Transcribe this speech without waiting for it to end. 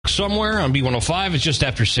6 somewhere on B105. It's just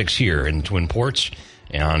after 6 here in Twin Ports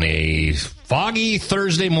on a foggy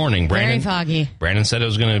Thursday morning. Very foggy. Brandon said it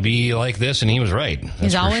was going to be like this, and he was right.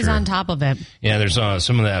 He's always on top of it. Yeah, there's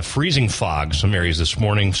some of that freezing fog, some areas this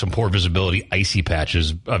morning, some poor visibility, icy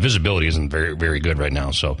patches. Visibility isn't very, very good right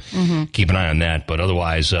now, so keep an eye on that. But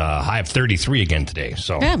otherwise, high of 33 again today.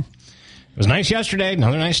 So. Yeah. It was nice yesterday.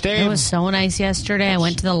 Another nice day. It was so nice yesterday. I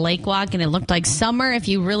went to the lake walk, and it looked like summer if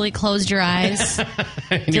you really closed your eyes.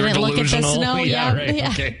 Didn't look at the snow. Yeah, right. Yeah.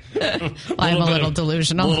 Okay. Well, I'm a little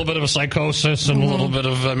delusional. A little bit of a psychosis and a little bit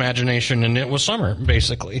of imagination, and it was summer,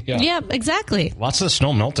 basically. Yeah, exactly. Lots of the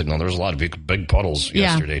snow melting, though. There was a lot of big puddles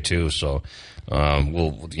yesterday, too. So,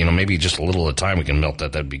 we'll, maybe just a little at a time we can melt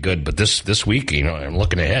that. That'd be good. But this week, I'm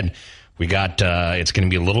looking ahead. We got, it's going to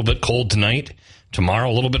be a little bit cold tonight. Tomorrow,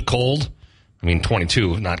 a little bit cold.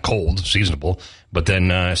 22, not cold, seasonable. But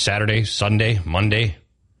then Saturday, Sunday, Monday,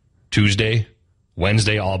 Tuesday,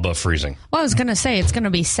 Wednesday, all above freezing. Well, I was going to say, it's going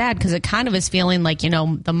to be sad because it kind of is feeling like,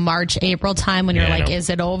 the March, April time when you're like,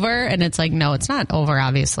 is it over? And it's like, no, it's not over,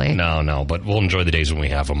 obviously. No, but we'll enjoy the days when we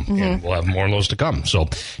have them. And we'll have more of those to come. So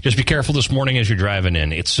just be careful this morning as you're driving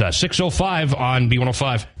in. It's 6:05 on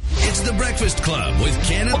B105. It's the Breakfast Club with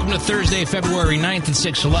Ken. Welcome to Thursday, February 9th at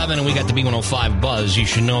 6:11, and we got the B105 buzz. You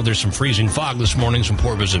should know there's some freezing fog this morning, some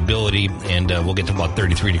poor visibility, and we'll get to about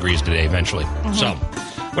 33 degrees today eventually. So,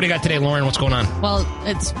 what do you got today, Lauren? What's going on? Well,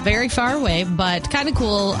 it's very far away, but kind of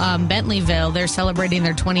cool. Bentleyville, they're celebrating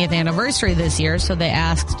their 20th anniversary this year, so they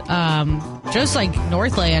asked, just like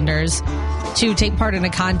Northlanders, to take part in a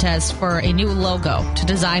contest for a new logo, to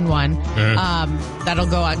design one. That'll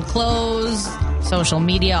go on clothes, social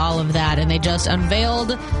media, all of that. And they just unveiled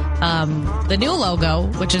the new logo,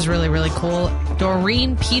 which is really, really cool.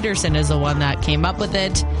 Doreen Peterson is the one that came up with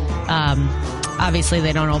it. Obviously,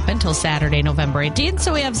 they don't open until Saturday, November 18th,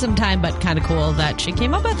 so we have some time, but kind of cool that she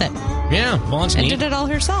came up with it. Yeah, well, it's neat. And did it all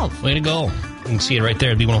herself. Way to go. You can see it right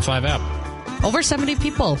there at the B105 app. Over 70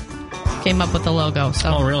 people came up with the logo.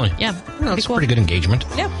 So, oh, really? Yeah. That's cool. Pretty good engagement.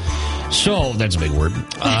 Yeah. So, that's a big word.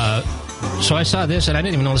 So I saw this, and I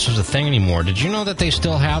didn't even know this was a thing anymore. Did you know that they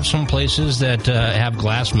still have some places that have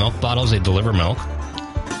glass milk bottles? They deliver milk.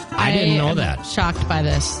 I didn't know that. Shocked by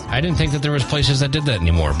this. I didn't think that there was places that did that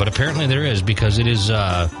anymore, but apparently there is, because it is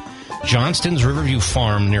Johnston's Riverview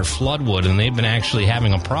Farm near Floodwood, and they've been actually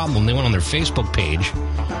having a problem. They went on their Facebook page,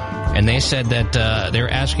 and they said that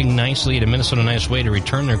they're asking nicely to Minnesota Nice Way to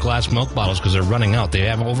return their glass milk bottles because they're running out. They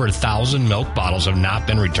have over 1,000 milk bottles have not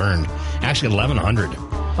been returned. Actually, 1,100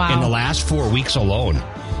 in the last 4 weeks alone.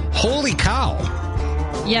 Holy cow.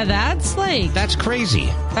 Yeah, that's crazy.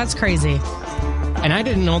 That's crazy. And I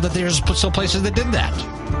didn't know that there's still places that did that.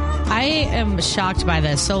 I am shocked by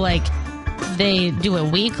this. So, they do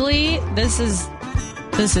it weekly. This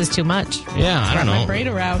is too much. Yeah, I don't know. My brain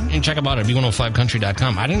around. You can check them out at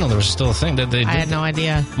B105country.com. I didn't know there was still a thing that they did. I had no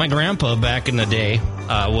idea. My grandpa back in the day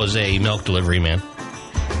was a milk delivery man.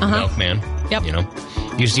 Milkman. Yep.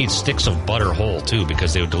 He used to eat sticks of butter whole, too,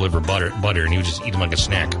 because they would deliver butter, and he would just eat them like a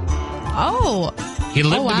snack. Oh. He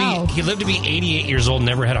lived to be 88 years old,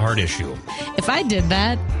 never had a heart issue. If I did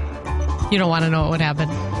that, you don't want to know what would happen.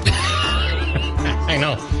 I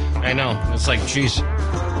know. It's like, geez.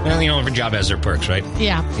 Well, every job has their perks, right?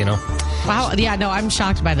 Yeah. Wow. Yeah, no, I'm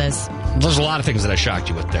shocked by this. There's a lot of things that I shocked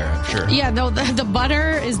you with there, I'm sure. Yeah, no, the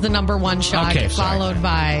butter is the number one shock, followed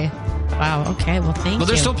by... Wow, okay, well, thank you. But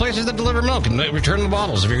there's still places that deliver milk and return the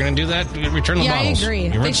bottles. If you're going to do that, return the bottles. Yeah, I agree.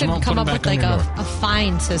 They should come up with a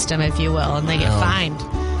fine system, if you will, and they get fined.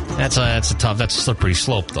 That's a slippery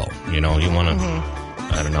slope, though. You want to...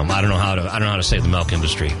 I don't know. I don't know how to save the milk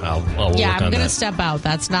industry. I'll work on that. I'm going to step out.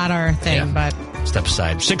 That's not our thing, but... Step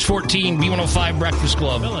aside. 614 B105 Breakfast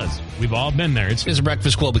Club. We've all been there. It's a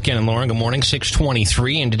Breakfast Club with Ken and Lauren. Good morning.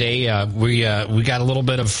 623. And today we got a little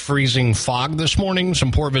bit of freezing fog this morning.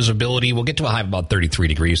 Some poor visibility. We'll get to a high of about 33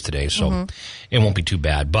 degrees today, so it won't be too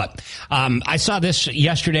bad. But I saw this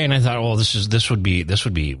yesterday, and I thought, oh, this would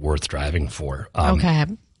be worth driving for. Okay.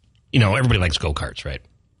 Everybody likes go-karts, right?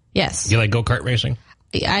 Yes. You like go-kart racing?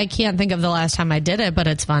 I can't think of the last time I did it, but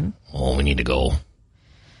it's fun. Oh, we need to go.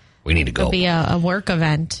 It'll be a work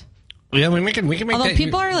event. Yeah, we can make Although that.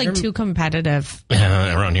 people are too competitive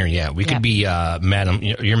around here. Yeah, we could be Madam.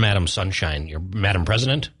 You're Madam Sunshine. You're Madam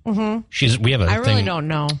President. Mm-hmm. We have a thing. Really don't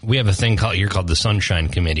know. We have a thing called the Sunshine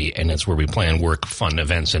Committee, and it's where we plan work, fun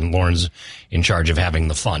events, and Lauren's in charge of having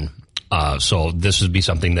the fun. So this would be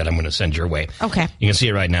something that I'm going to send your way. Okay. You can see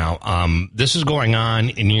it right now. This is going on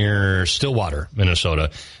near Stillwater,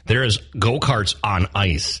 Minnesota. There is go-karts on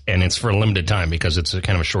ice, and it's for a limited time because it's a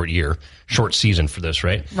kind of a short season for this,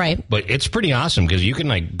 right? Right. But it's pretty awesome because you can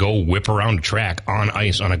like go whip around a track on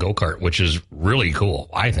ice on a go-kart, which is really cool,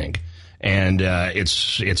 I think. And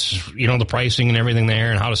it's the pricing and everything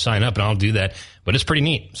there and how to sign up, and I'll do that. But it's pretty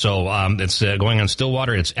neat. So it's going on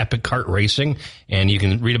Stillwater. It's Epic Kart Racing, and you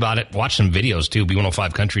can read about it. Watch some videos too,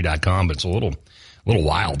 b105country.com. But it's a little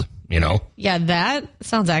wild, Yeah, that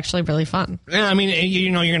sounds actually really fun. Yeah, I mean,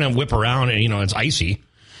 you're going to whip around, and it's icy.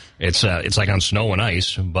 It's like on snow and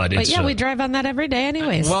ice, but it's... But yeah, we drive on that every day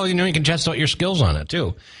anyways. Well, you can test out your skills on it,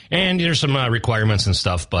 too. And there's some requirements and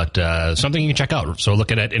stuff, but something you can check out. So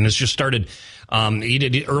look at it, and it's just started. You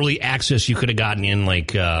did early access you could have gotten in,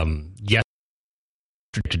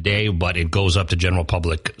 today, but it goes up to general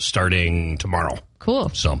public starting tomorrow. Cool.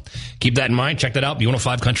 So keep that in mind. Check that out,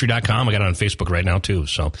 b105country.com. I got it on Facebook right now, too.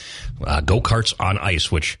 So go-karts on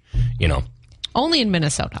ice, which, Only in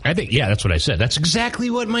Minnesota. I think, yeah, that's what I said. That's exactly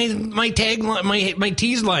what my tagline, my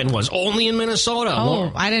tease line was. Only in Minnesota.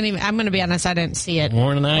 Oh, I didn't even. I'm going to be honest. I didn't see it.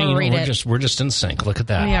 Lauren and I, read it. we're just in sync. Look at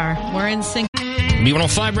that. We are. We're in sync.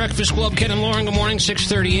 B105 Breakfast Club, Ken and Lauren. Good morning.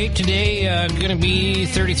 6:38 today. Going to be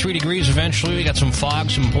 33 degrees eventually. We got some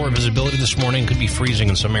fog, some poor visibility this morning. Could be freezing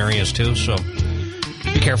in some areas too. So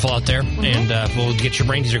be careful out there. Mm-hmm. And we'll get your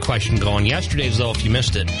brain teaser question going. Yesterday's though, if you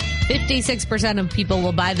missed it. 56% of people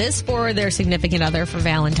will buy this for their significant other for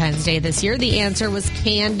Valentine's Day this year. The answer was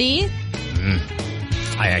candy.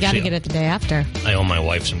 I got to get it the day after. I owe my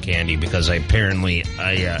wife some candy because I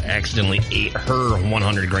accidentally ate her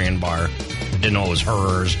 100 grand bar. Didn't know it was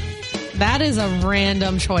hers. That is a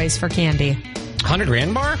random choice for candy. 100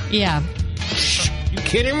 grand bar? Yeah. You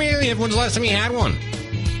kidding me? When's the last time you had one?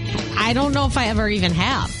 I don't know if I ever even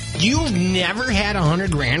have. You've never had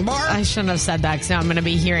 100 grand bar? I shouldn't have said that because now I'm going to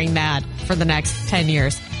be hearing that for the next 10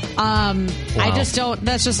 years. Wow. I just don't.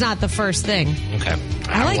 That's just not the first thing. Okay.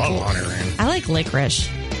 I love 100 grand. I like licorice.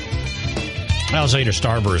 I also eat a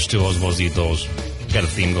Starburst too. I was supposed to eat those. Got a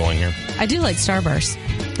theme going here. I do like Starburst.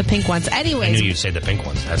 The pink ones. Anyways. I knew you'd say the pink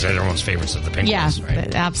ones. That's everyone's favorites of the pink ones,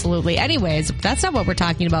 right? Yeah, absolutely. Anyways, that's not what we're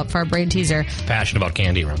talking about for our brain teaser. Passionate about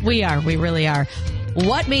candy, right? We are. We really are.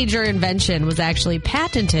 What major invention was actually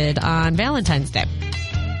patented on Valentine's Day?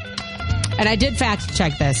 And I did fact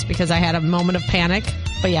check this because I had a moment of panic.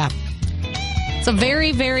 But yeah, it's a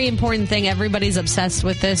very, very important thing. Everybody's obsessed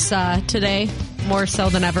with this today, more so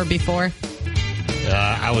than ever before.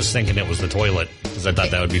 I was thinking it was the toilet because I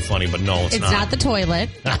thought that would be funny, but no, it's not. It's not the toilet,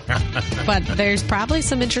 but there's probably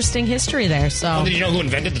some interesting history there. So, did you know who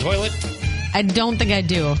invented the toilet? I don't think I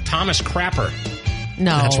do. Thomas Crapper.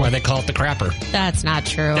 No. That's why they call it the crapper. That's not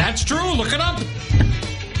true. That's true. Look it up.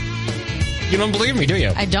 You don't believe me, do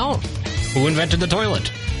you? I don't. Who invented the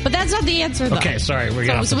toilet? But that's not the answer, though. Okay, sorry.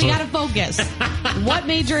 So we got to focus. What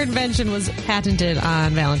major invention was patented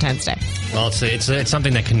on Valentine's Day? Well, it's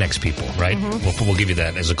something that connects people, right? Mm-hmm. We'll give you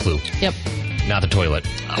that as a clue. Yep. Not the toilet.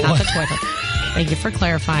 Not the toilet. Thank you for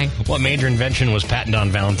clarifying. What major invention was patented on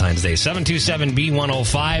Valentine's Day?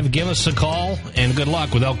 727-B105. Give us a call, and good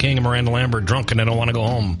luck with El King and Miranda Lambert, drunk and I don't want to go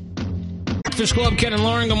home. Breakfast Club, Ken and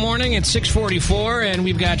Lauren, good morning. It's 6:44, and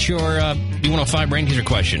we've got your B105 brain teaser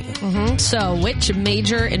question. Mm-hmm. So, which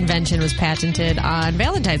major invention was patented on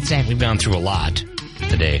Valentine's Day? We've gone through a lot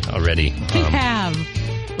today already. We have.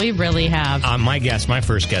 We really have. My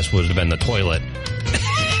first guess would have been the toilet.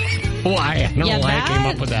 Why? I don't know why I came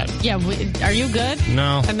up with that. Yeah, are you good?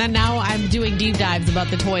 No. And then now I'm doing deep dives about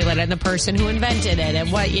the toilet and the person who invented it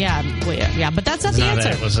and what. Yeah, but that's not the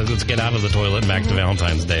answer. Let's get out of the toilet and back to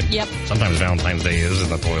Valentine's Day. Yep. Sometimes Valentine's Day is in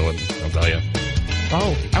the toilet. I'll tell you.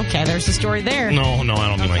 Oh, okay. There's a story there. No, I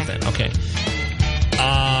don't mean like that. Okay.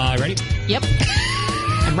 Ready? Yep.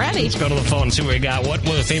 I'm ready. Let's go to the phone and see what we got. What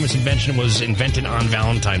famous invention was invented on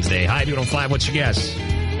Valentine's Day? Hi, B105. What's your guess?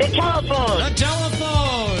 The telephone. The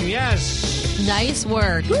telephone. Yes. Nice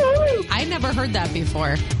work. Woo-hoo. I never heard that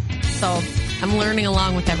before, so I'm learning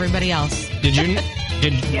along with everybody else. Did you?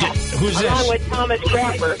 Who's this? Along with Thomas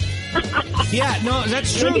Crapper. Yeah, no,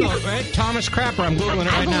 that's true, though, right? Thomas Crapper. I'm Googling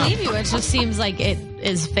it right now. I believe you. It just seems like it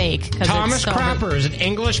is fake. Thomas Crapper is an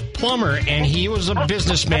English plumber, and he was a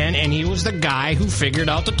businessman, and he was the guy who figured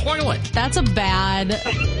out the toilet. That's a bad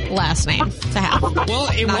last name to have. Well,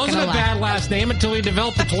 it wasn't a bad last name until he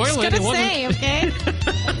developed the toilet. I was going to say, okay?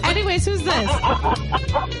 Anyways, who's this?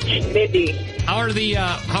 Mindy. How are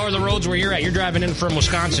the roads where you're at? You're driving in from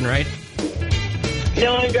Wisconsin, right?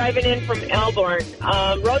 No, I'm driving in from Elborn.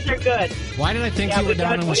 Roads are good. Why did I think you were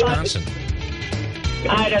down in Wisconsin?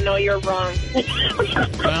 I don't know. You're wrong.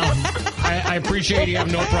 Well, I appreciate you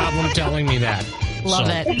have no problem telling me that. Love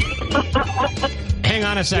it. Hang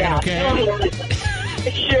on a second, okay?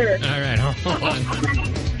 Sure. All right, hold on.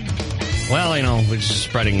 Well, we're just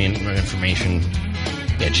spreading the information,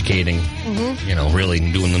 educating, really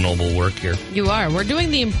doing the noble work here. You are. We're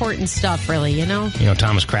doing the important stuff, really,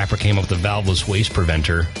 Thomas Crapper came up with the valveless waste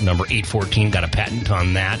preventer. Number 814 got a patent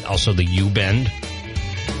on that. Also, the U-bend.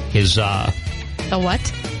 The what?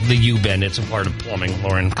 The U-bend. It's a part of plumbing,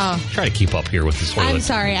 Lauren. Oh. Try to keep up here with this toilet. I'm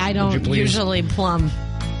sorry. I don't usually plumb.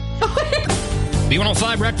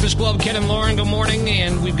 B105 Breakfast Club, Ken and Lauren, good morning.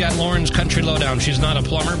 And we've got Lauren's country lowdown. She's not a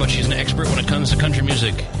plumber, but she's an expert when it comes to country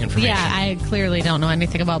music information. Yeah, I clearly don't know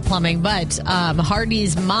anything about plumbing, but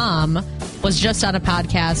Hardy's mom was just on a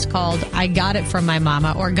podcast called I Got It From My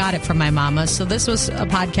Mama, or Got It From My Mama. So this was a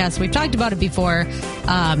podcast. We've talked about it before.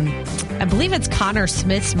 I believe it's Connor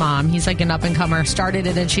Smith's mom. He's like an up-and-comer. Started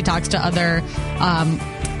it, and she talks to other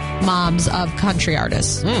moms of country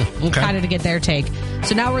artists, kind of to get their take.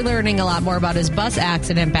 So now we're learning a lot more about his bus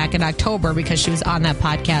accident back in October because she was on that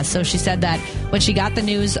podcast. So she said that when she got the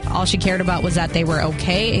news, all she cared about was that they were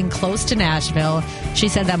okay and close to Nashville. She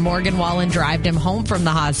said that Morgan Wallen drove him home from the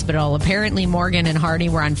hospital. Apparently, Morgan and Hardy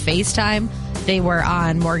were on FaceTime. They were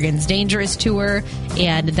on Morgan's Dangerous tour.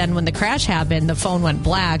 And then when the crash happened, the phone went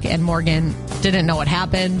black and Morgan didn't know what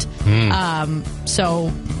happened.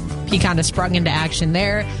 So he kind of sprung into action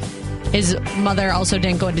there. His mother also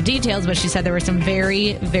didn't go into details, but she said there were some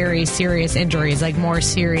very, very serious injuries, like more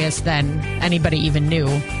serious than anybody even knew.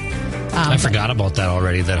 I forgot about that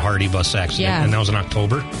already, that Hardy bus accident. Yeah. And that was in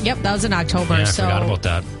October? Yep, that was in October. Yeah, I forgot about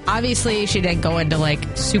that. Obviously, she didn't go into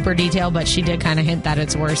super detail, but she did kind of hint that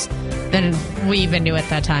it's worse than we even knew at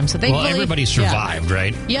that time. So thankfully, well, everybody survived,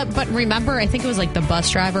 right? Yep, but remember, I think it was the bus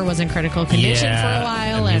driver was in critical condition for a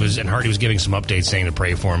while. And Hardy was giving some updates saying to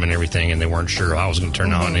pray for him and everything, and they weren't sure how it was going to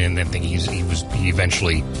turn out. And I think he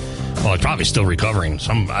eventually, he's probably still recovering.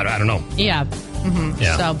 I don't know. Yeah.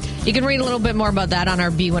 Yeah. So you can read a little bit more about that on our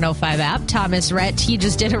B105 app. Thomas Rhett, he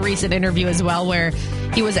just did a recent interview as well where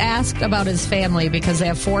he was asked about his family because they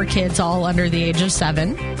have 4 kids, all under the age of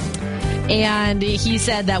 7. And he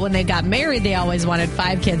said that when they got married, they always wanted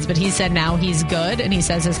 5 kids, but he said now he's good. And he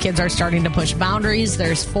says his kids are starting to push boundaries.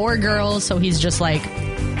 There's 4 girls, so he's just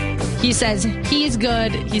he says he's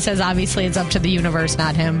good. He says obviously it's up to the universe,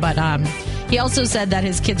 not him. But he also said that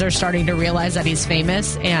his kids are starting to realize that he's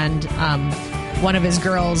famous. And one of his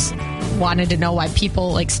girls wanted to know why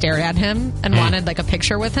people stared at him and wanted a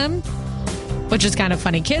picture with him, which is kind of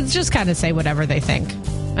funny. Kids just kind of say whatever they think,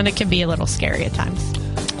 and it can be a little scary at times.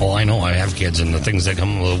 Oh, I know. I have kids, and the things that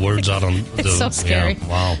come, the words out on it's so scary. Yeah,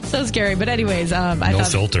 wow, so scary. But anyways, I no thought,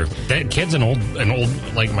 filter. Kids and old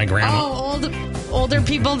like my grandma. Oh, older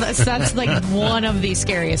people. That's one of the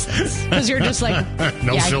scariest things because you're just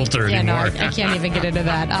no filter anymore. No, I can't even get into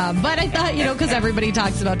that. But I thought because everybody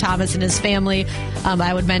talks about Thomas and his family,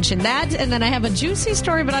 I would mention that, and then I have a juicy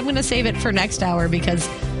story, but I'm going to save it for next hour because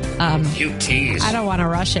you tease. I don't want to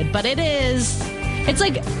rush it, but it's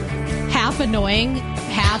half annoying,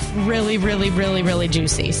 half really, really, really, really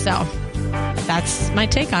juicy. So that's my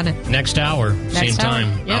take on it. Next hour, same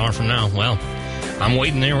time, yep. Hour from now. Well, I'm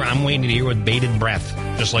waiting there. I'm waiting to hear with bated breath,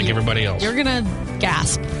 just like everybody else. You're gonna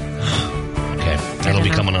gasp. Okay, that'll be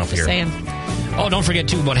coming up here. Saying. Oh, don't forget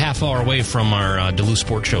too, about half hour away from our Duluth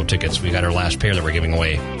Sports Show tickets. We got our last pair that we're giving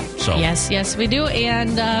away. So yes, we do,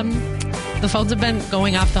 and the phones have been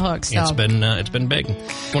going off the hook. So. It's been big.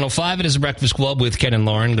 105, it is the Breakfast Club with Ken and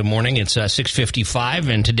Lauren. Good morning. It's 6:55,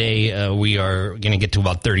 and today we are going to get to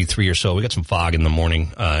about 33 or so. We got some fog in the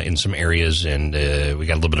morning in some areas, and we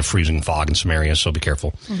got a little bit of freezing fog in some areas, so be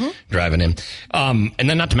careful driving in. And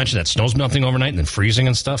then not to mention that snow's melting overnight and then freezing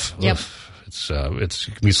and stuff. Yep. Oof. It's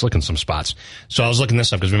can be slick in some spots. So I was looking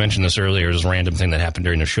this up because we mentioned this earlier. It was a random thing that happened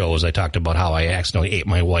during the show. As I talked about how I accidentally ate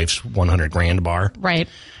my wife's 100 grand bar. Right.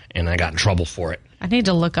 And I got in trouble for it. I need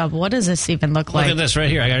to look up, what does this even look like? Look at this right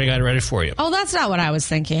here. I got it ready for you. Oh, that's not what I was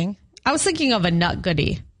thinking. I was thinking of a Nut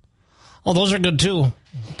Goodie. Oh, those are good too.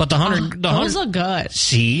 But those look good.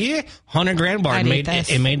 See? 100 grand bar.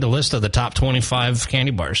 It made the list of the top 25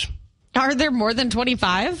 candy bars. Are there more than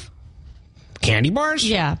 25? Candy bars?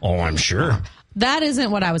 Yeah. Oh, I'm sure. That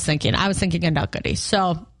isn't what I was thinking. I was thinking a Nut Goodie.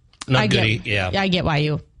 So Nut Goodie, yeah. I get why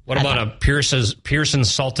you. What about a Pearson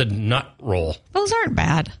salted nut roll? Those aren't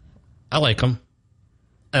bad. I like them.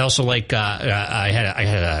 I also like. I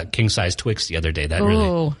had a king size Twix the other day. That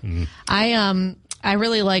Ooh. really. I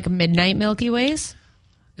really like Midnight Milky Ways.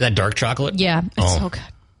 That dark chocolate. Yeah, it's so good.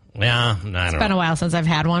 Yeah, I don't know. It's been a while since I've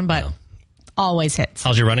had one, but always hits.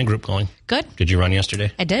 How's your running group going? Good. Did you run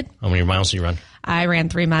yesterday? I did. How many miles did you run? I ran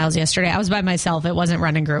 3 miles yesterday. I was by myself. It wasn't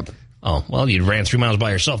running group. Oh, well, you ran 3 miles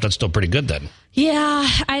by yourself. That's still pretty good then. Yeah,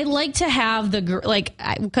 I like to have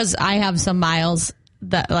because I have some miles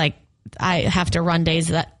that I have to run days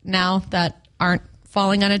that aren't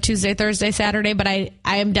falling on a Tuesday, Thursday, Saturday, but I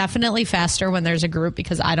am definitely faster when there's a group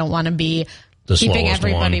because I don't want to be keeping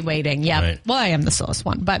everybody waiting. Yeah. Right. Well, I am the slowest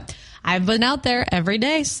one, but I've been out there every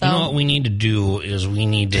day. So you know what we need to do is we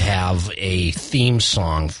need to have a theme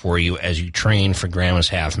song for you as you train for Grandma's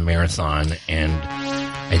Half Marathon. And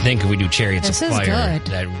I think if we do Chariots of Fire,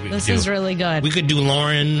 this is really good. We could do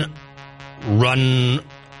Lauren running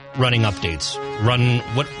updates.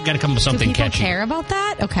 Got to come up with something catchy. Do people care about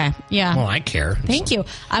that? Okay. Yeah. Well, I care. Thank you.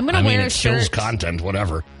 I'm going to wear a shirt. Kills content,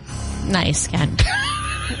 whatever. Nice, Ken.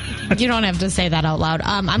 You don't have to say that out loud.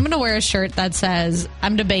 I'm going to wear a shirt that says,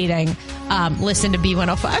 I'm debating, listen to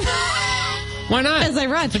B105. Why not? As I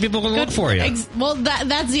run. So people can look for you. Well,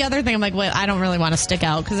 that's the other thing. I'm like, well, I don't really want to stick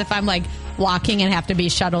out because if I'm like walking and have to be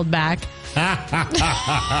shuttled back.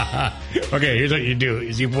 Okay, here's what you do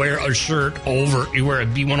is you wear a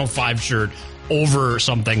B105 shirt over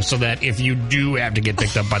something so that if you do have to get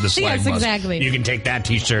picked up by the swag yes, bus, exactly. You can take that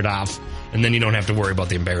T-shirt off. And then you don't have to worry about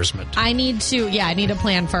the embarrassment. I need a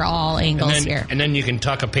plan for all angles here. And then you can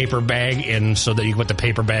tuck a paper bag in so that you put the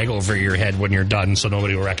paper bag over your head when you're done so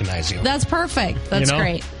nobody will recognize you. That's perfect. That's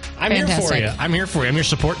great. I'm here for you. I'm your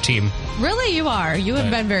support team. Really, you are. You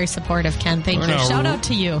have been very supportive, Ken. Thank you. Shout out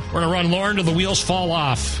to you. We're going to run Lauren till the wheels fall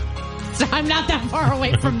off. So I'm not that far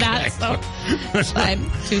away from that, so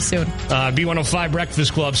I'm too soon. B105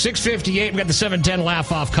 Breakfast Club, 6:58. We got the 7:10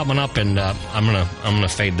 laugh off coming up, and I'm gonna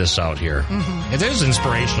fade this out here. Mm-hmm. It is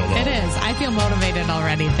inspirational, though. It is. I feel motivated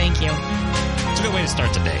already. Thank you. It's a good way to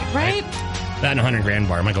start the day, right? That and 100 grand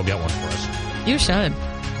bar. I might go get one for us. You should.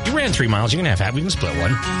 You ran 3 miles. You can have half. We can split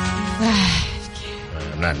one.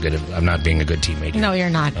 I'm not being a good teammate here. No, you're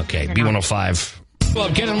not. Okay, you're B105. Well,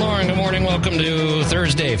 Ken and Lauren, good morning. Welcome to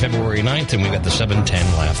Thursday, February 9th, and we got the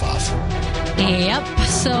 7:10 laugh off. Yep.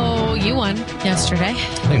 So you won yesterday. I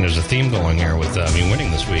think there's a theme going here with me winning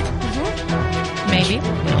this week. Mm-hmm. Maybe.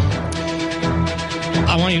 Yeah.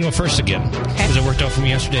 I want you to go first again because it worked out for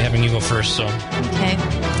me yesterday having you go first. So. Okay.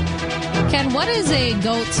 Ken, what is a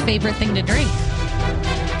goat's favorite thing to drink?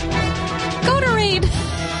 Gatorade.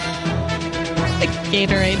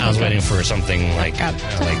 Gatorade. I was waiting for something like.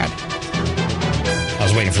 I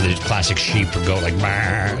was waiting for the classic sheep or goat, like,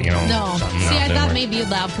 bah, No. See, I thought maybe you'd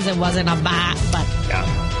laugh because it wasn't a bah, but yeah,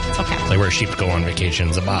 it's okay. It's like where sheep go on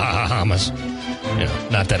vacations, the Bahamas.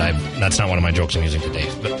 Not that that's not one of my jokes I'm using today.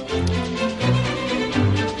 But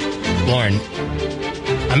Lauren,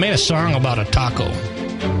 I made a song about a taco.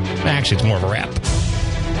 Actually, it's more of a rap.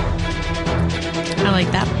 I like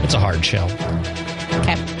that. It's a hard shell.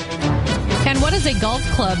 Okay. Ken, what is a golf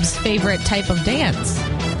club's favorite type of dance?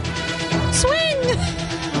 Swing!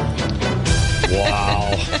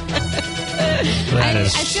 Wow. I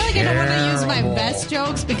feel like I don't want to use my best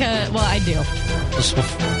jokes because, well, I do.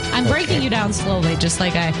 I'm breaking you down slowly, just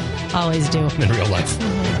like I always do. In real life.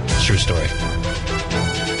 Mm-hmm. True story.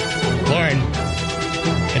 Lauren,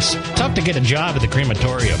 it's tough to get a job at the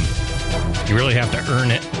crematorium. You really have to earn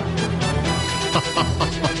it.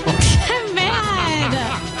 I'm mad.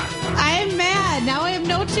 I'm mad. Now I have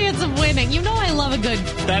no chance of winning. You know I love a good...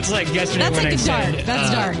 That's like yesterday when I said...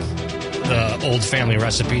 That's dark. The old family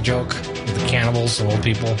recipe joke with the cannibals, the old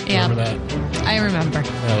people. Yeah. Remember that? I remember.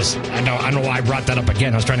 I know why I brought that up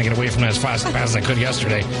again. I was trying to get away from that as fast as I could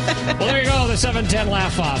yesterday. Well, there you go, the 7:10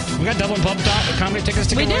 laugh off. We got Dublin Pub Comedy tickets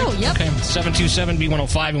to give away? We do, yep. Okay,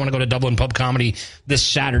 727-B105. You want to go to Dublin Pub Comedy this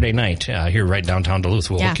Saturday night here right downtown Duluth.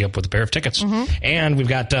 We'll hook you up with a pair of tickets. Mm-hmm. And we've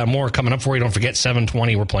got more coming up for you. Don't forget,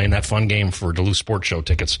 7:20, we're playing that fun game for Duluth Sports Show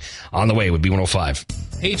tickets on the way with B105.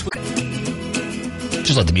 Hey,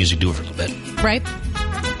 just let the music do it for a little bit. Right.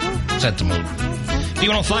 Set the mood.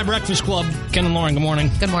 B105 Breakfast Club. Ken and Lauren, good morning.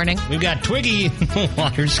 Good morning. We've got Twiggy, the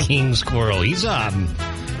water skiing squirrel. He's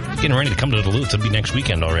getting ready to come to Duluth. It'll be next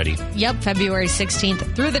weekend already. Yep, February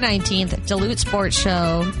 16th through the 19th. Duluth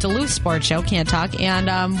Sports Show, can't talk.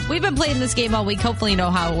 And we've been playing this game all week. Hopefully you know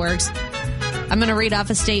how it works. I'm going to read off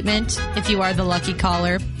a statement if you are the lucky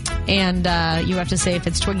caller. And you have to say if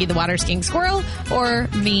it's Twiggy the water skiing squirrel or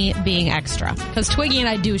me being extra. Because Twiggy and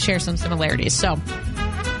I do share some similarities. So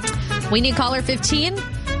we need caller 15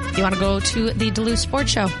 if you want to go to the Duluth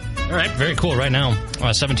Sports Show. All right, very cool. Right now,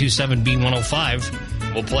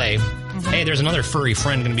 727-B105 will play. Mm-hmm. Hey, there's another furry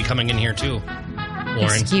friend going to be coming in here too,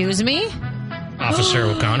 Lauren. Excuse me? Officer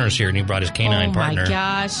O'Connor's here, and he brought his canine partner. Oh, my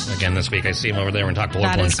gosh. Again this week. I see him over there and talk to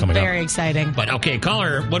Lunch coming up. That is very exciting. But, okay,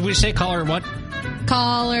 caller, what did we say? Caller what?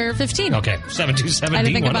 Caller 15. Okay, 727 I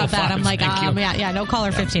didn't think about 105. that. I'm like, Thank you. yeah, no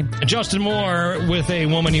caller 15. Justin Moore with A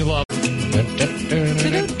Woman You Love.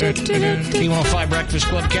 B105 Breakfast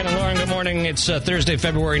Club. Ken and Lauren, good morning. It's Thursday,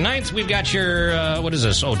 February 9th. We've got your, what is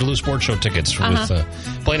this? Oh, Duluth Sports Show tickets. With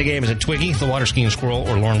playing a game. Is it Twiggy, the water skiing squirrel,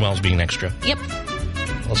 or Lauren Wells being extra? Yep.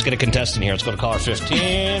 Let's get a contestant here. Let's go to caller 15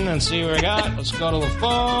 and see what we got. Let's go to the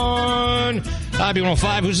phone. Hi,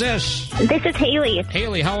 B105. Who's this? This is Haley.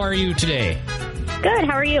 Haley, how are you today? Good.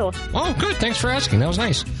 How are you? Oh, good. Thanks for asking. That was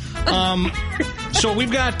nice. So we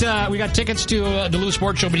got tickets to Duluth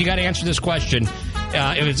Sports Show, but you got to answer this question.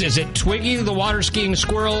 Is it Twiggy, the water skiing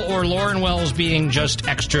squirrel, or Lauren Wells being just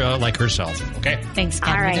extra like herself? Okay. Thanks,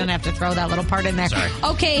 Ken. All right. We don't have to throw that little part in there. Sorry.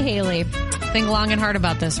 Okay, Haley. Think long and hard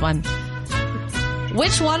about this one.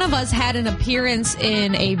 Which one of us had an appearance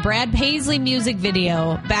in a Brad Paisley music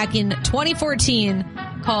video back in 2014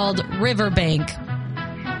 called Riverbank?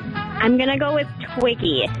 I'm going to go with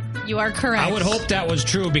Twiggy. You are correct. I would hope that was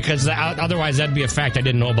true because otherwise that'd be a fact I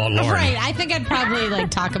didn't know about Lauren. Right. I think I'd probably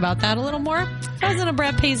talk about that a little more. If I was in a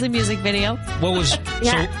Brad Paisley music video. What was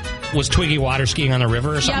Yeah. so? Was Twiggy water skiing on the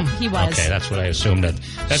river or something? Yep, he was. Okay, that's what I assumed.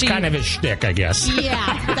 That's kind of his shtick, I guess. Yeah,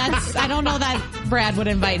 I don't know that Brad would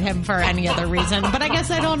invite him for any other reason, but I guess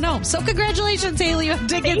I don't know. So congratulations, Haley. You have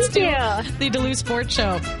tickets Thank to the Duluth Sports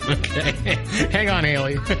Show. Okay. Hang on,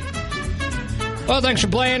 Haley. Well, thanks for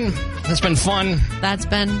playing. It's been fun. That's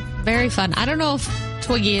been very fun. I don't know if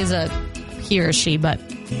Twiggy is a he or she, but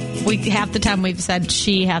half the time we've said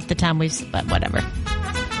she, half the time but whatever.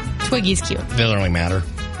 Twiggy's cute. Doesn't really matter.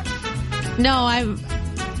 No, I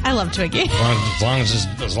love Twiggy. As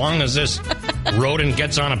long as this rodent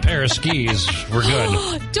gets on a pair of skis, we're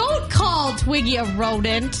good. Don't call Twiggy a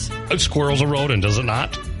rodent. A squirrel's a rodent, is it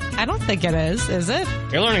not? I don't think it is it?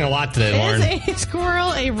 You're learning a lot today, Lauren. Is a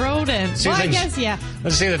squirrel a rodent? See Well, I things- guess, yeah.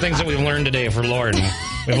 Let's see the things that we've learned today for Lauren. We've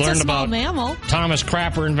It's learned a small about mammal. Thomas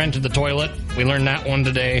Crapper invented the toilet. We learned that one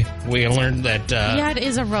today. We learned that... Yeah, it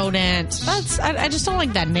is a rodent. I just don't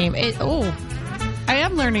like that name. I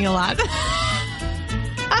am learning a lot.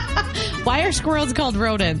 Why are squirrels called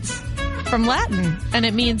rodents? From Latin, and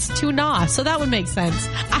it means to gnaw, so that would make sense.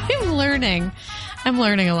 I'm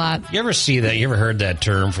learning a lot. You ever see that? You ever heard that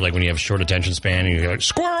term for when you have short attention span and you're like,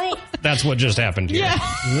 squirrel? That's what just happened to you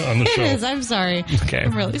on the show. It is. I'm sorry. Okay.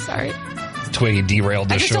 I'm really sorry. Twiggy derailed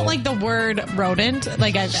the I show. just don't like the word rodent.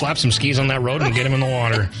 Slap some skis on that road and get him in the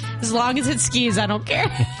water. As long as it skis, I don't care.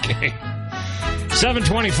 Okay.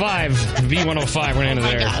 725 V105 went into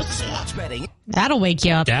there. That'll wake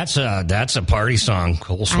you up. That's a party song.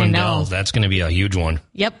 Cole I know. Swindell. That's going to be a huge one.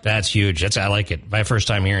 Yep. That's huge. I like it. My first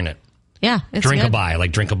time hearing it. Yeah, it's Drink good. a bye,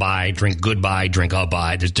 drink a bye, drink goodbye, drink a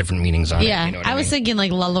bye. There's different meanings on Yeah, it. You know what I was mean?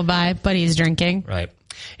 thinking lullaby, but he's drinking. Right.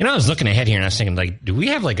 I was looking ahead here and I was thinking, do we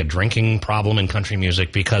have a drinking problem in country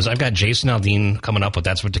music? Because I've got Jason Aldean coming up with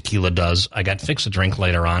That's What Tequila Does. I got Fix a Drink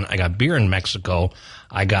later on. I got Beer in Mexico.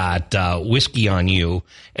 I got Whiskey on You.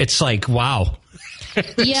 It's wow.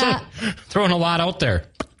 Yeah. Throwing a lot out there.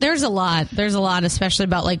 There's a lot, especially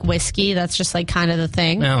about whiskey. That's just kind of the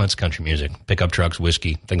thing. No, it's country music. Pickup trucks,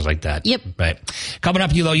 whiskey, things like that. Yep. Right. Coming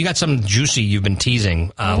up, you got some juicy you've been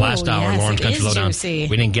teasing last hour. yes, Lauren's it Country is Lowdown. juicy.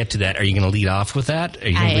 We didn't get to that. Are you going to lead off with that? Are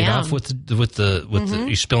you going to lead off with the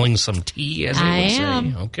you spilling some tea? As I would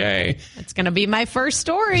am. Say? Okay. It's going to be my first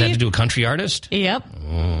story. Does that have to do a country artist? Yep.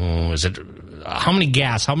 Is it how many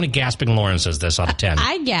gasping Lauren says this out of 10?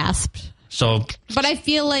 I gasped, So but I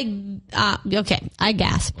feel okay. I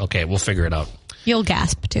gasp. okay, we'll figure it out. You'll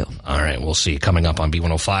gasp too. All right, we'll see. Coming up on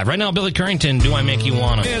B105. Right now, Billy Currington, Do I Make You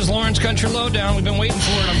Wanna? Here's Lauren's Country Lowdown. We've been waiting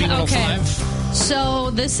for it on B105. Okay.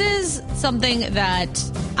 So this is something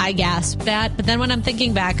that I gasped at, but then when I'm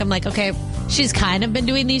thinking back, I'm like, okay, she's kind of been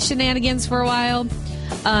doing these shenanigans for a while.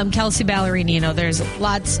 Kelsey Ballerini, there's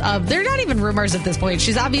lots of, they're not even rumors at this point.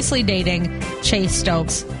 She's obviously dating Chase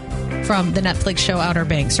Stokes from the Netflix show Outer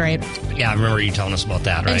Banks, right? Yeah, I remember you telling us about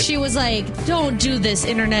that, right? And she was like, don't do this,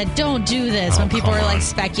 internet, don't do this. Oh, when people come were on.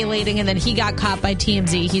 speculating, and then he got caught by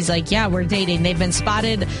TMZ. He's like, yeah, we're dating. They've been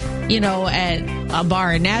spotted, at a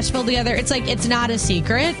bar in Nashville together. It's it's not a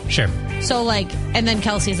secret. Sure. So and then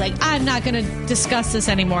Kelsey's like, I'm not going to discuss this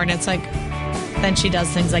anymore. And it's then she does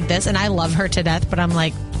things like this. And I love her to death, but I'm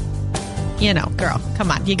like, girl, come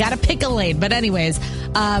on. You got to pick a lane. But anyways,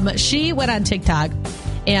 she went on TikTok.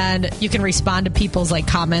 And you can respond to people's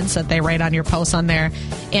comments that they write on your posts on there.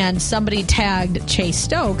 And somebody tagged Chase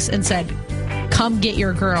Stokes and said, come get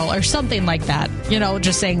your girl, or something like that.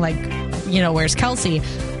 Just saying where's Kelsey?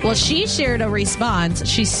 Well, she shared a response.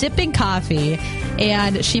 She's sipping coffee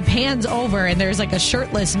and she pans over and there's a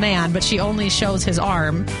shirtless man, but she only shows his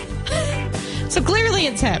arm. So clearly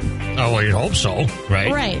it's him. Oh, well, you'd hope so,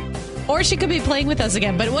 right? Right. Or she could be playing with us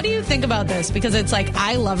again. But what do you think about this? Because it's like,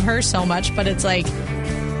 I love her so much, but it's like,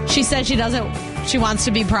 she said she wants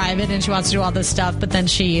to be private and she wants to do all this stuff, but then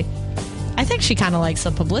I think she kind of likes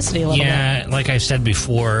the publicity a little bit. Yeah, like I said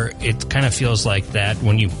before, it kind of feels like that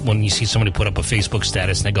when you see somebody put up a Facebook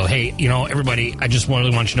status and they go, "Hey, everybody, I just really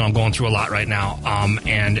want you to know I'm going through a lot right now, but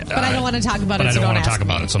I don't want to talk about it. But I don't so want to ask talk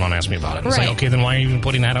about me. it, so don't ask me about it." It's Right. like, okay, then why are you even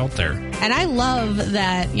putting that out there? And I love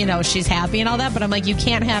that she's happy and all that, but I'm like, you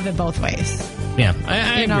can't have it both ways. Yeah,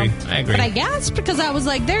 I agree. I agree. But I gasped because I was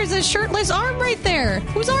like, "There's a shirtless arm right there.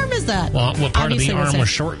 Whose arm is that?" Well, what part Obviously of the arm it. was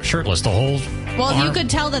shirtless? The whole. Well, arm? you could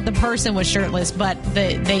tell that the person was shirtless, but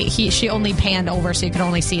she only panned over, so you could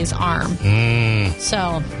only see his arm. So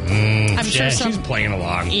I'm sure she's playing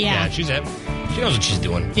along. Yeah. She knows what she's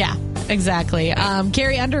doing. Yeah, exactly.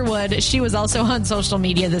 Carrie Underwood, she was also on social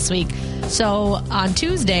media this week. So on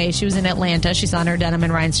Tuesday, she was in Atlanta. She's on her Denim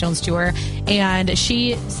and Rhinestones tour, and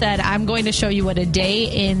she said, "I'm going to show you what a day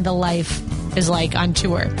in the life is like on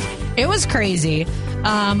tour." It was crazy,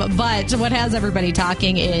 but what has everybody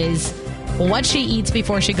talking is what she eats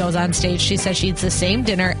before she goes on stage. She says she eats the same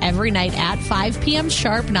dinner every night at 5 p.m.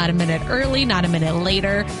 sharp, not a minute early, not a minute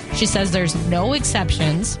later. She says there's no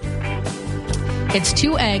exceptions. It's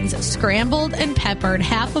 2 eggs, scrambled and peppered,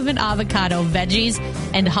 half of an avocado, veggies,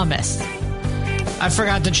 and hummus. I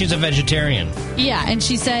forgot that she's a vegetarian. Yeah, and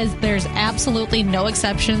she says there's absolutely no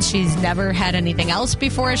exceptions. She's never had anything else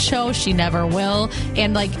before a show. She never will.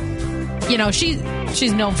 And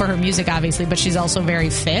she's known for her music, obviously, but she's also very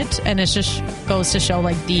fit, and it just goes to show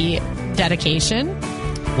the dedication.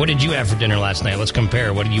 What did you have for dinner last night? Let's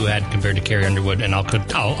compare. What did you had compared to Carrie Underwood? And I'll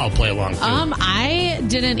play along too. I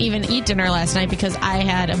didn't even eat dinner last night because I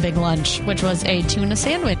had a big lunch, which was a tuna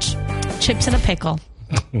sandwich, chips and a pickle.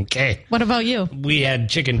 Okay. What about you? We had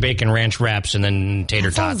chicken bacon ranch wraps and then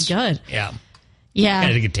tater tots. Sounds good. Yeah. Yeah. I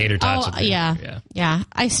had to get tater tots. Oh, yeah.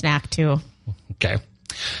 I snack too. Okay.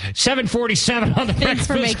 7:47 on the Thanks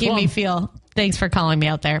for Breakfast making Club. me feel. Thanks for calling me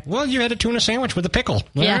out there. Well, you had a tuna sandwich with a pickle.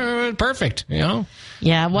 Yeah. Perfect.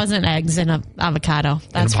 Yeah, it wasn't eggs and an avocado.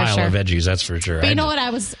 That's and a for pile sure. of veggies. That's for sure. But you know what? I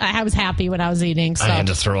was happy when I was eating. So I had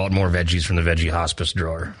to throw out more veggies from the veggie hospice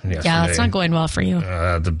drawer yesterday. yeah, that's not going well for you.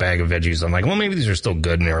 The bag of veggies. I'm like, well, maybe these are still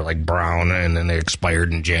good, and they were brown, and then they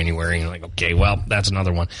expired in January. And I'm like, okay, well, that's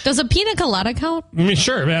another one. Does a pina colada count? I mean,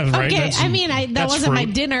 sure, that's right. Okay, that wasn't my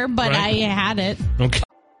fruit. dinner, but Right. I had it. Okay.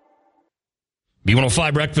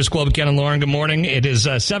 B105 Breakfast Club, Ken and Lauren, good morning. It is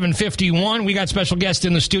 7:51. We got special guests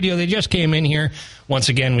in the studio. They just came in here. Once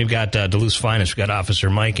again, we've got Duluth's finest. We've got Officer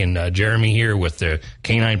Mike and Jeremy here with their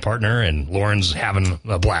canine partner, and Lauren's having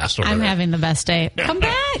a blast over I'm there. having the best day. Come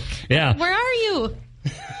back. Yeah. Where are you?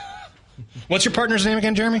 What's your partner's name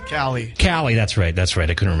again, Jeremy? Callie. Callie, that's right.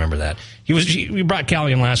 I couldn't remember that. We brought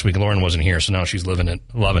Callie in last week. Lauren wasn't here, so now she's loving it.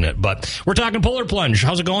 But we're talking Polar Plunge.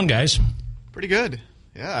 How's it going, guys? Pretty good.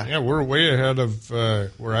 Yeah. Yeah, we're way ahead of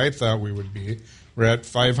where I thought we would be. We're at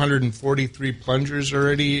 543 plungers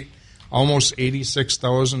already, almost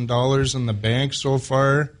 $86,000 in the bank so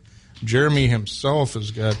far. Jeremy himself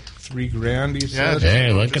has got $3,000, he said.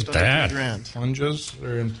 Hey, look Just at under that. $3,000. Plunges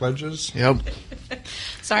or in pledges, Yep.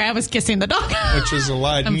 Sorry, I was kissing the dog. which is a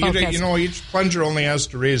lot. I'm And focused. each plunger only has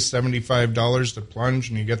to raise $75 to plunge,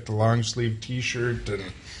 and you get the long sleeve T-shirt and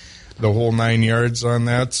the whole 9 yards on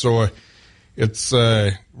that. So it's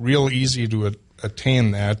real easy to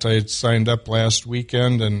attain that. I signed up last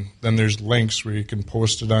weekend, and then there's links where you can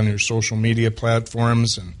post it on your social media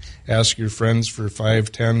platforms and ask your friends for $5,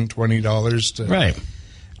 $10, $20 to Right.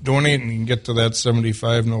 donate, and you can get to that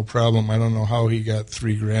 75 no problem. I don't know how he got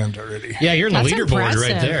 $3,000 already. Yeah, you're in the That's leaderboard right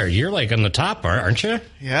impressive. there. You're on the top, aren't you?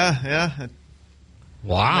 Yeah.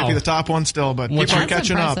 Wow. Might be the top one still, but What's people are your-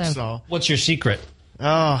 catching That's up. impressive. So, What's your secret?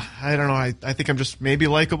 I don't know. I think I'm just maybe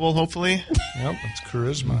likable. Hopefully. Yep, it's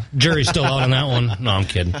charisma. Jury's still out on that one. No, I'm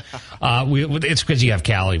kidding. It's because you have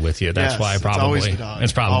Callie with you. That's Yes, why probably. It's always the dog.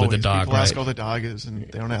 It's probably Always. the dog, People right? ask how the dog is, and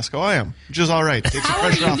they don't ask how I am, which is all right. Takes the How are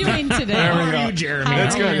pressure you off. doing today? How There we are go. you, Jeremy?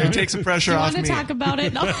 That's How are good. you? It takes the pressure Do you off want to me. talk about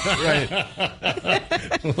it? No.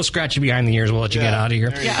 Right. We'll scratch you behind the ears. We'll let you get out of here.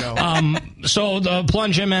 There you go. So the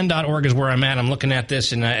plungemn.org is where I'm at. I'm looking at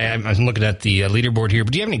this, and I'm looking at the leaderboard here.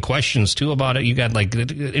 But do you have any questions, too, about it? You got,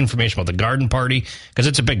 information about the garden party? Because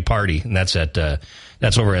it's a big party, and that's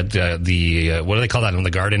over at the what do they call that, in the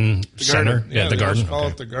garden center? garden. Yeah, the they garden. just call Okay.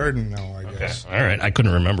 it the garden now, I guess. All right, I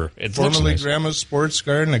couldn't remember. It looks Formerly nice. Grandma's Sports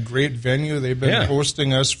Garden, a great venue. They've been Yeah.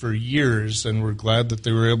 hosting us for years, and we're glad that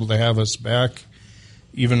they were able to have us back,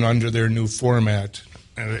 even under their new format.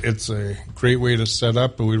 It's a great way to set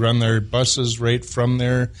up, but we run their buses right from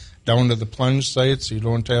there down to the plunge site, so you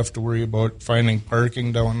don't have to worry about finding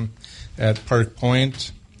parking down at Park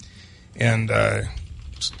Point. And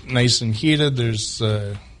it's nice and heated.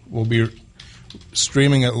 We'll be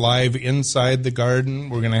streaming it live inside the garden.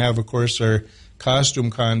 We're going to have, of course, our costume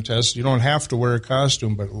contest. You don't have to wear a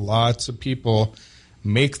costume, but lots of people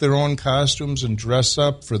make their own costumes and dress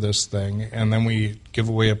up for this thing, and then we give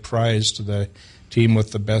away a prize to the team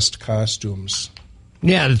with the best costumes.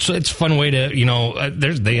 Yeah, it's a fun way to,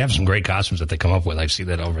 they have some great costumes that they come up with. I've seen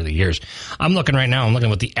that over the years. I'm looking right now, I'm looking at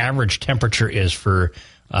what the average temperature is for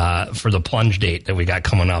the plunge date that we got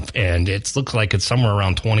coming up, and it looks like it's somewhere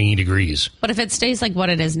around 20 degrees. But if it stays like what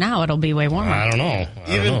it is now, it'll be way warmer. I don't know.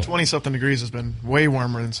 Even 20-something degrees has been way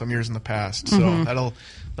warmer than some years in the past, so that'll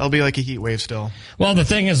be like a heat wave still. Well, the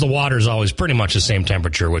thing is, the water's always pretty much the same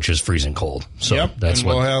temperature, which is freezing cold. So yep, that's and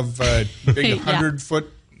what we'll have a big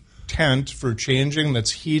 100-foot tent for changing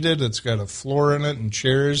that's heated. It's got a floor in it and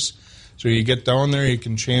chairs. So you get down there, you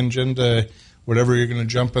can change into whatever you're going to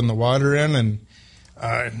jump in the water in and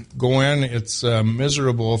go in. It's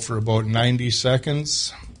miserable for about 90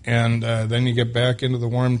 seconds. And then you get back into the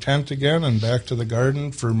warm tent again and back to the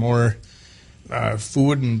garden for more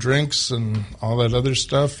food and drinks and all that other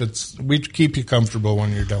stuff. We keep you comfortable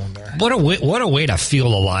when you're down there. What a way to feel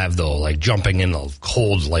alive, though, like jumping in a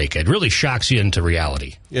cold lake. It really shocks you into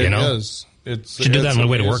reality. It does. Should do that on the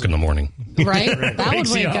way to work in the morning. Right? That would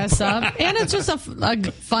wake us up. And it's just a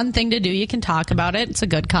fun thing to do. You can talk about it. It's a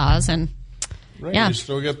good cause. And right, yeah. You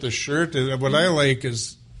still get the shirt. What I like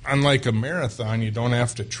is, unlike a marathon, you don't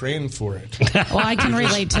have to train for it. Well, I can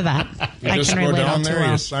relate to that. You just go down there,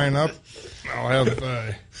 you sign up. I'll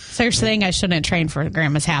have... So you're saying I shouldn't train for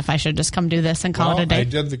Grandma's Half. I should just come do this and call it a day? I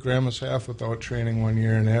did the Grandma's Half without training one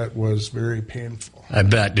year, and that was very painful. I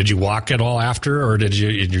bet. Did you walk at all after, or did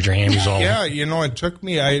your hammies all... Yeah, it took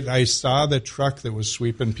me... I saw the truck that was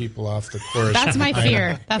sweeping people off the course. That's my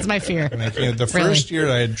fear. That's my fear. And the first year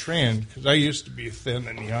I had trained, because I used to be thin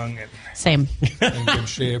and young and same in good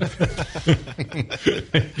shape.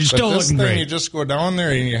 You're still looking great. You just go down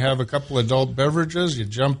there and you have a couple adult beverages, you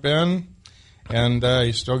jump in, and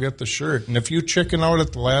you still get the shirt. And if you chicken out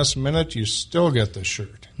at the last minute, you still get the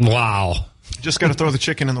shirt. Wow. Just got to throw the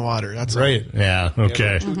chicken in the water. That's right. Yeah,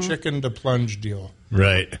 okay. Two chicken to plunge deal.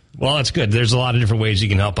 Right. Well, that's good. There's a lot of different ways you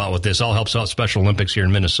can help out with this. All helps out Special Olympics here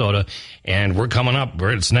in Minnesota. And we're coming up.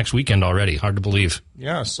 It's next weekend already. Hard to believe.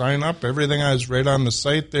 Yeah, sign up. Everything is right on the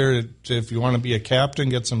site there. If you want to be a captain,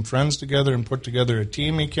 get some friends together and put together a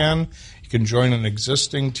team, you can. You can join an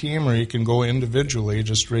existing team, or you can go individually.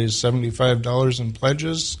 Just raise $75 in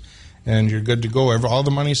pledges, and you're good to go. All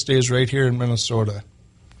the money stays right here in Minnesota.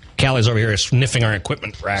 Callie's over here sniffing our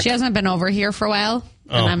equipment rack. She hasn't been over here for a while.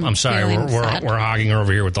 Oh, I'm sorry. We're hogging her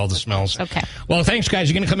over here with all the smells. Okay. Well, thanks, guys.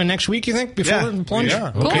 You going to come in next week, you think, before the plunge?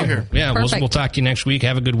 Yeah. Okay. Cool. Yeah, we'll talk to you next week.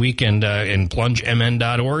 Have a good week, and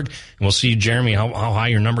plungemn.org. And we'll see, Jeremy, how high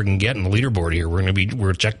your number can get in the leaderboard here.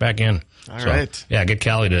 We're check back in. All right. Yeah, get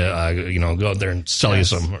Callie to go out there and sell you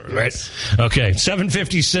some. Right. Okay.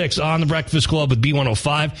 7:56 on the Breakfast Club with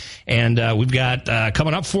B105, and we've got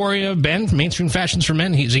coming up for you Ben from Mainstream Fashions for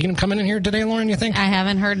Men. Is he going to come in here today, Lauren? You think? I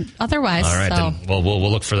haven't heard otherwise. All right, then. Well,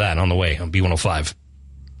 we'll look for that on the way on B105.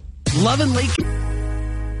 Love and Lake.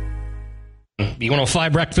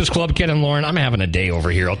 B105 Breakfast Club, Ken and Lauren. I'm having a day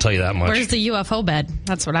over here, I'll tell you that much. Where's the UFO bed?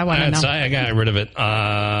 That's what I want to know. I got rid of it.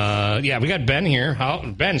 Yeah, we got Ben here.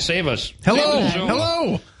 Ben, save us. Hello. Save us.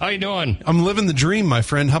 Hello. How you doing? I'm living the dream, my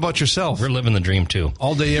friend. How about yourself? We're living the dream, too.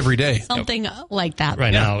 All day, every day. Something like that.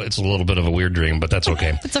 Right now, it's a little bit of a weird dream, but that's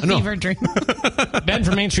okay. It's a fever dream. Ben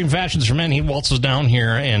from Mainstream Fashions for Men, he waltzes down here,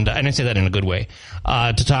 and I say that in a good way,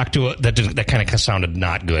 to talk to that kind of sounded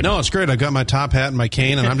not good. No, it's great. I've got my top hat and my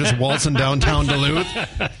cane, and I'm just waltzing downtown Duluth.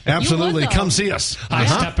 Absolutely. Come see us. High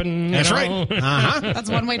stepping. That's right. That's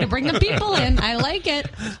one way to bring the people in. I like it.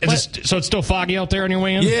 So it's still foggy out there on your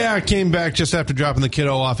way in? Yeah, I came back just after dropping the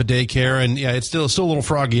kiddo off at daycare, and yeah, it's still a little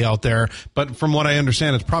froggy out there. But from what I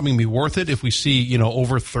understand, it's probably going to be worth it if we see,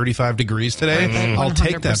 over 35 35 today. I'll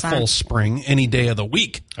take that full spring any day of the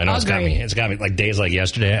week. I know it's got me like days like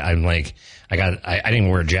yesterday. I'm like, I didn't even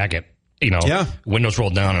wear a jacket. Windows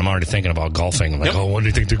rolled down, and I'm already thinking about golfing. I'm like, when do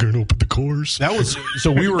you think they're going to open the course?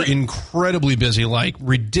 So we were incredibly busy, like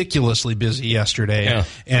ridiculously busy yesterday,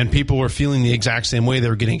 and people were feeling the exact same way. They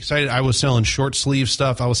were getting excited. I was selling short sleeve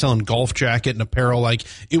stuff. I was selling golf jacket and apparel. Like,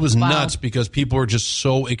 it was nuts because people were just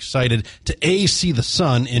so excited to A, see the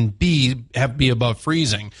sun, and B, be above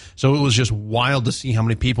freezing. So it was just wild to see how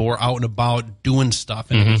many people were out and about doing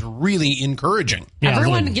stuff, and it was really encouraging.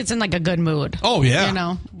 Everyone gets in like a good mood. Oh,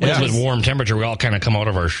 yeah. It's a little warm warm temperature, we all kind of come out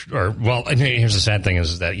of well, and here's the sad thing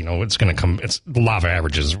is that, it's going to come, it's the law of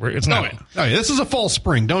averages. It's not. This is a fall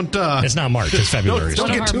spring. Don't. It's not March. It's February.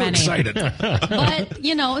 Don't get too excited. But,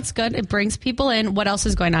 it's good. It brings people in. What else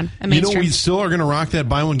is going on at Main Street? We still are going to rock that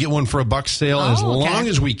buy one, get one for a buck sale as long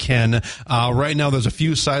as we can. Right now, there's a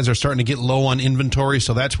few sides that are starting to get low on inventory,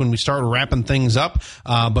 so that's when we start wrapping things up.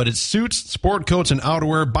 But it's suits, sport coats, and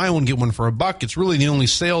outerwear. Buy one, get one for a buck. It's really the only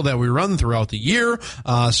sale that we run throughout the year.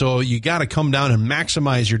 So you got to come down and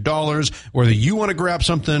maximize your dollars, whether you want to grab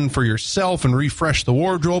something for yourself and refresh the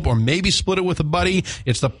wardrobe or maybe split it with a buddy.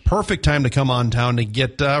 It's the perfect time to come on town to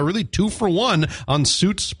get really 2 for 1 on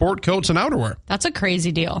suits, sport coats, and outerwear. That's a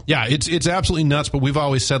crazy deal. Yeah, it's absolutely nuts, but we've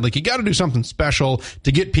always said, you got to do something special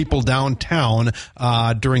to get people downtown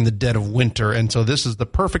during the dead of winter. And so this is the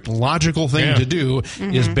perfect logical thing to do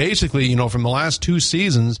is basically, from the last 2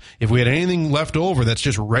 seasons, if we had anything left over that's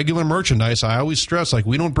just regular merchandise, I always stress,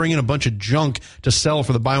 we don't bring in a bunch of junk to sell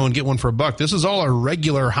for the buy one, get one for a buck. This is all our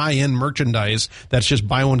regular high-end merchandise that's just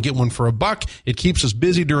buy one, get one for a buck. It keeps us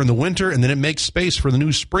busy during the winter, and then it makes space for the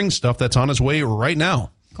new spring stuff that's on its way right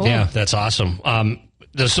now. Cool. Yeah, that's awesome.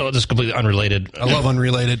 This is completely unrelated. I love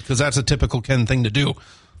unrelated because that's a typical Ken thing to do.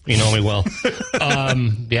 You know me well.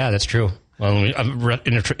 Yeah, that's true. Well, I'm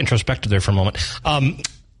introspective there for a moment. Are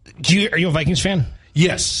you a Vikings fan?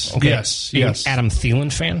 Yes. Okay. Yes. Are you an Adam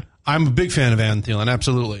Thielen fan? I'm a big fan of Adam Thielen,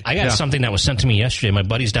 absolutely. I got something that was sent to me yesterday. My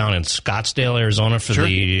buddy's down in Scottsdale, Arizona for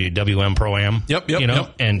the WM Pro-Am. Yep.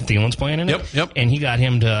 And Thielen's playing in it. Yep. And he got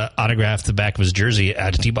him to autograph the back of his jersey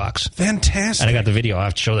at a T-Box. Fantastic. And I got the video. I'll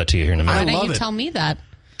have to show that to you here in a minute. Why didn't you tell me that?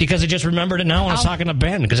 Because I just remembered it now when I was talking to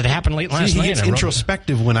Ben, because it happened late last night. He gets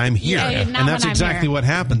introspective when I'm here, and that's exactly what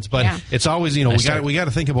happens. But it's always, we got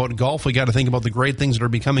to think about golf. We got to think about the great things that are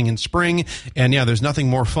becoming in spring. And there's nothing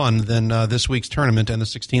more fun than this week's tournament and the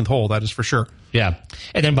 16th hole. That is for sure. Yeah,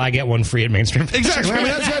 and then buy get one free at Main Street. Exactly. I mean,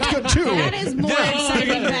 that's good too. That is more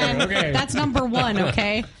exciting than that's number 1.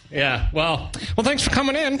 Okay. Yeah. Well, thanks for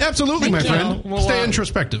coming in. Absolutely, my friend. Stay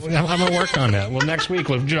introspective. I'm gonna work on that. Well, next week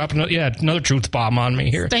we'll drop another truth bomb on me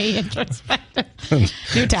here. Stay introspective.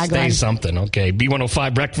 New tagline. Stay something. Okay.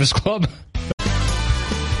 B105 Breakfast Club.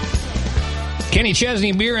 Kenny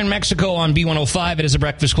Chesney, beer in Mexico on B105. It is a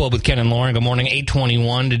Breakfast Club with Ken and Lauren. Good morning.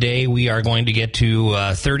 8:21 today. We are going to get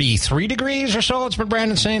to 33 degrees or so. It's what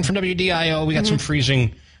Brandon's saying from WDIO. We got some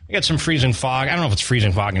freezing. We got some freezing fog. I don't know if it's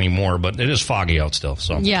freezing fog anymore, but it is foggy out still.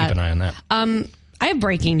 So keep an eye on that. I have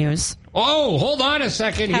breaking news. Oh, hold on a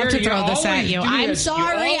second. I have to throw this at you. I'm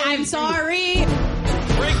sorry.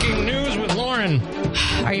 Breaking news with Lauren.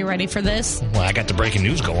 Are you ready for this? Well, I got the breaking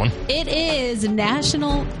news going. It is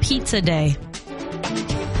National Pizza Day.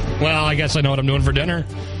 Well, I guess I know what I'm doing for dinner.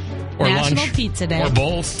 Or National lunch. Pizza Day. Or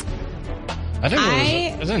both. I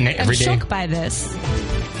think I'm shook by this.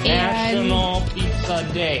 National Pizza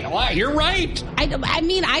Day. Well, you're right. I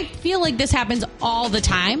mean, I feel like this happens all the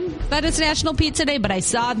time that it's National Pizza Day, but I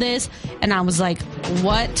saw this and I was like,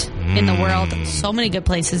 what in the world? So many good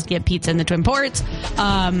places get pizza in the Twin Ports.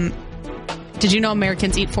 Did you know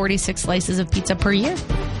Americans eat 46 slices of pizza per year?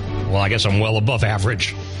 Well, I guess I'm well above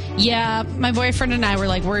average. Yeah, my boyfriend and I were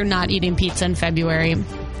like, we're not eating pizza in February.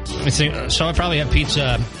 So I probably have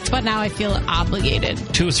pizza. But now I feel obligated.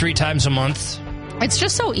 2 or 3 times a month. It's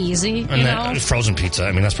just so easy, and that frozen pizza.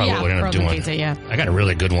 I mean, that's probably what we end up doing. Pizza, yeah. I got a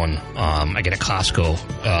really good one. I get at Costco.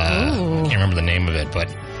 I can't remember the name of it, but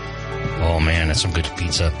oh man, that's some good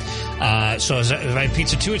pizza. So if I have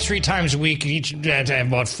pizza 2 or 3 times a week, each I have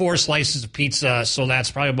about 4 slices of pizza. So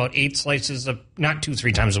that's probably about 8 slices of, not 2 or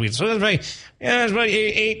 3 times a week. So that's about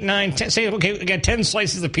 8, 9, 10. Say, okay, we got 10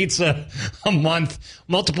 slices of pizza a month.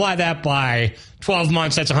 Multiply that by 12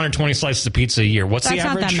 months. That's 120 slices of pizza a year. What's the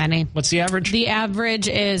average? That's not that many. What's the average? The average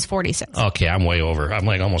is 46. Okay, I'm way over. I'm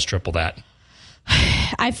like almost triple that.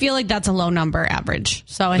 I feel like that's a low number average.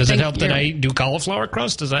 So does it help that I do cauliflower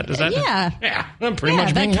crust? Does that? Yeah. I'm pretty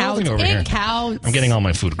much being healthy over here. It counts. I'm getting all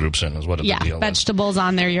my food groups in. Is what the deal is. Vegetables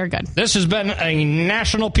on there. You're good. This has been a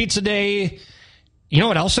National Pizza Day. You know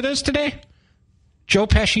what else it is today? Joe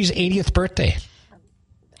Pesci's 80th birthday.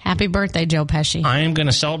 Happy birthday, Joe Pesci. I am going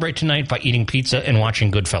to celebrate tonight by eating pizza and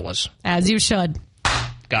watching Goodfellas. As you should.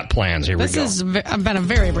 Got plans. Here we go. This has been a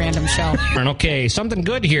very random show. Okay, something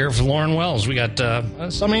good here for Lauren Wells. We got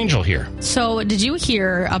some angel here. So, did you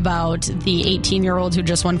hear about the 18-year-old who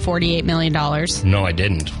just won $48 million? No, I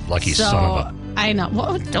didn't. Lucky son of a... I know.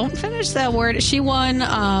 Well, don't finish that word. She won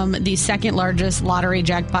the second largest lottery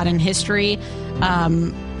jackpot in history.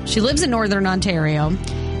 She lives in Northern Ontario.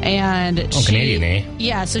 And Canadian, eh?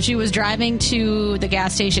 Yeah, so she was driving to the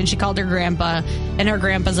gas station. She called her grandpa, and her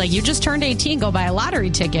grandpa's like, you just turned 18, go buy a lottery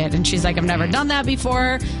ticket. And she's like, I've never done that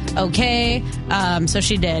before. Okay. So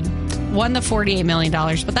she did. Won the $48 million.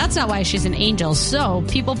 But that's not why she's an angel. So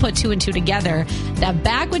people put two and two together that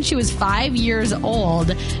back when she was 5 years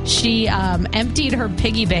old, she emptied her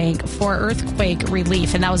piggy bank for earthquake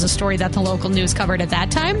relief. And that was a story that the local news covered at that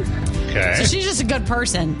time. Okay. So she's just a good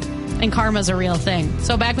person. And karma's a real thing.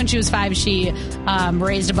 So back when she was 5, she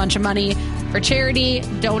raised a bunch of money for charity,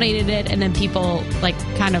 donated it, and then people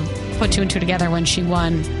kind of put two and two together when she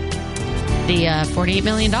won the $48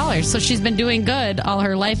 million. So she's been doing good all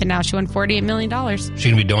her life, and now she won $48 million. She going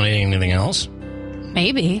to be donating anything else?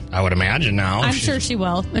 Maybe. I would imagine now. I'm sure she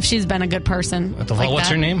will, if she's been a good person. What's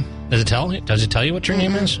her name? Does it tell you what your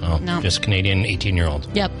name is? Oh, no. Just Canadian 18-year-old.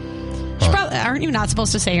 Yep. Aren't you not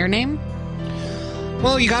supposed to say her name?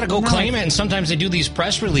 Well, you got to go claim it, and sometimes they do these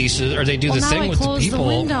press releases, or they do this thing with the people.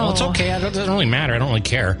 Well, it's okay. It doesn't really matter. I don't really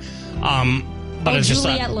care. But it's just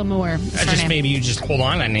Juliette Lamour. Maybe you just hold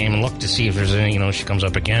on to that name and look to see if there's any, she comes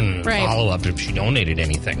up again and follow up if she donated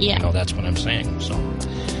anything. Yeah. That's what I'm saying. So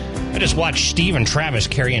I just watched Steve and Travis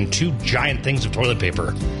carrying 2 giant things of toilet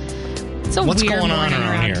paper. What's going on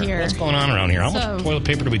around here? What's going on around here? How much toilet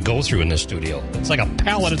paper do we go through in this studio? It's like a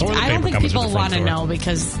pallet of toilet paper. I don't think comes people to the front want to door. know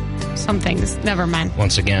because some things, never mind.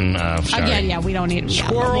 Once again, sorry. Again, yeah, we don't need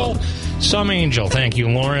Squirrel, Some Angel. Thank you,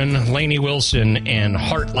 Lauren, Lainey Wilson, and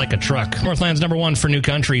Heart Like a Truck. Northland's #1 for New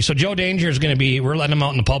Country. So Joe Danger is going to be, we're letting him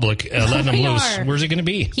out in the public, letting him loose. Where's he going to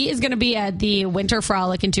be? He is going to be at the Winter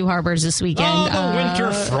Frolic in Two Harbors this weekend. Oh, the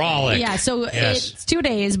Winter Frolic. Yeah, so it's 2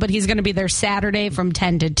 days, but he's going to be there Saturday from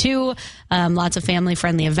 10 to 2. Lots of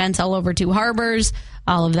family-friendly events all over Two Harbors,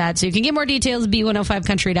 all of that. So you can get more details,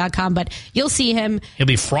 b105country.com, but you'll see him. He'll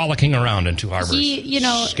be frolicking around in Two Harbors.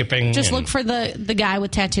 Skipping. Just look for the guy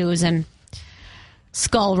with tattoos and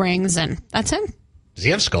skull rings, and that's him. Does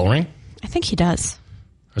he have a skull ring? I think he does.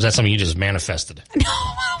 Or is that something you just manifested? No,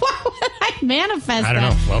 why would I manifest I don't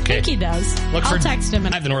that? know. Okay. I think he does. I'll text him.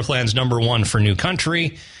 I have the Northland's #1 for New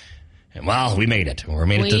Country. And, well, we made it. We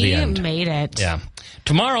made it to the end. We made it. Yeah.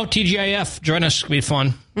 Tomorrow, TGIF. Join us. It'll be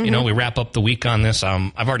fun. Mm-hmm. We wrap up the week on this.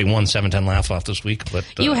 I've already won 710 Laugh Off this week. But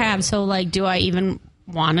you have. So, do I even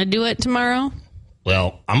want to do it tomorrow?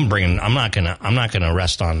 Well, I'm not gonna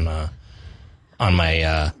rest on my.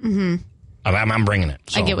 I'm bringing it.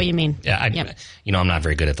 So, I get what you mean. Yeah. I'm not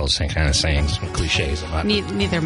very good at those kind of sayings, cliches. Neither.